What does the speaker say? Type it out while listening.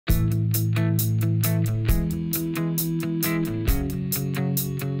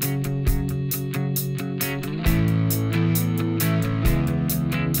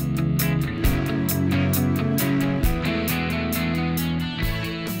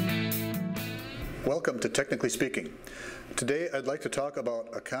Welcome to Technically Speaking. Today I'd like to talk about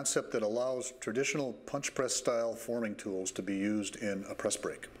a concept that allows traditional punch press style forming tools to be used in a press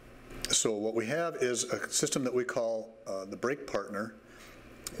brake. So what we have is a system that we call the brake partner,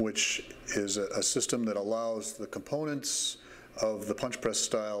 which is a system that allows the components of the punch press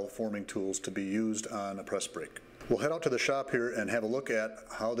style forming tools to be used on a press brake. We'll head out to the shop here and have a look at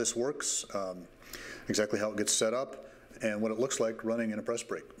how this works, exactly how it gets set up, and what it looks like running in a press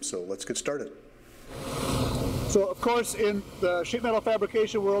brake. So let's get started. So of course in the sheet metal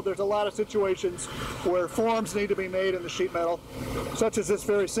fabrication world there's a lot of situations where forms need to be made in the sheet metal, such as this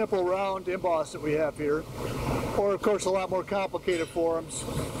very simple round emboss that we have here. Or of course a lot more complicated forms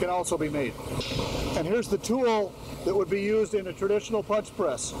can also be made. And here's the tool that would be used in a traditional punch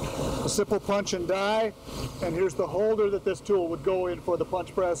press. A simple punch and die, and here's the holder that this tool would go in for the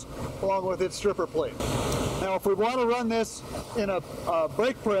punch press along with its stripper plate. Now if we want to run this in a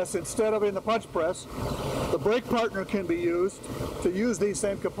brake press instead of in the punch press, the brake partner can be used to use these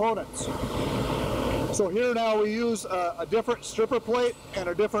same components. So here now we use a different stripper plate and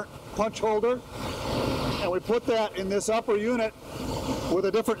a different punch holder, and we put that in this upper unit with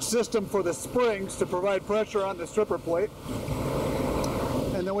a different system for the springs to provide pressure on the stripper plate.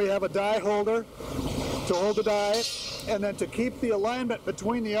 And then we have a die holder to hold the die, and then to keep the alignment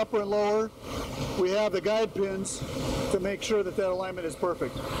between the upper and lower, we have the guide pins to make sure that that alignment is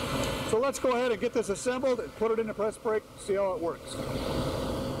perfect. So let's go ahead and get this assembled and put it in the press brake, see how it works.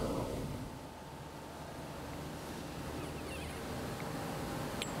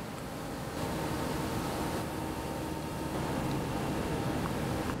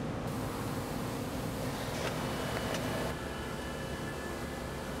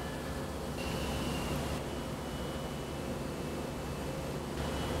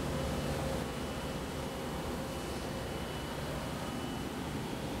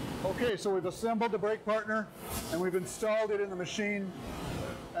 Okay, so we've assembled the brake partner and we've installed it in the machine,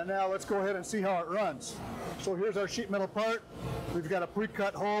 and now let's go ahead and see how it runs. So here's our sheet metal part. We've got a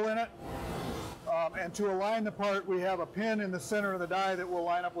pre-cut hole in it, and to align the part we have a pin in the center of the die that will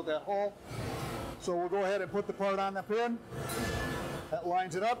line up with that hole. So we'll go ahead and put the part on the pin. That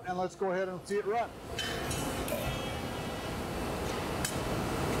lines it up, and let's go ahead and see it run.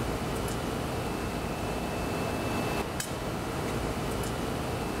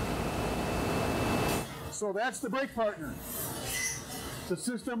 So that's the brake partner. It's a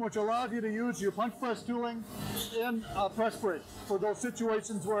system which allows you to use your punch press tooling in a press brake for those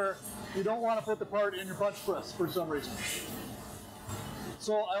situations where you don't want to put the part in your punch press for some reason.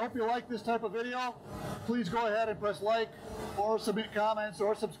 So I hope you like this type of video. Please go ahead and press like or submit comments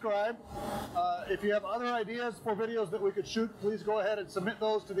or subscribe. If you have other ideas for videos that we could shoot, please go ahead and submit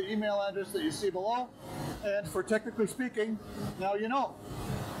those to the email address that you see below. And for Technically Speaking, now you know.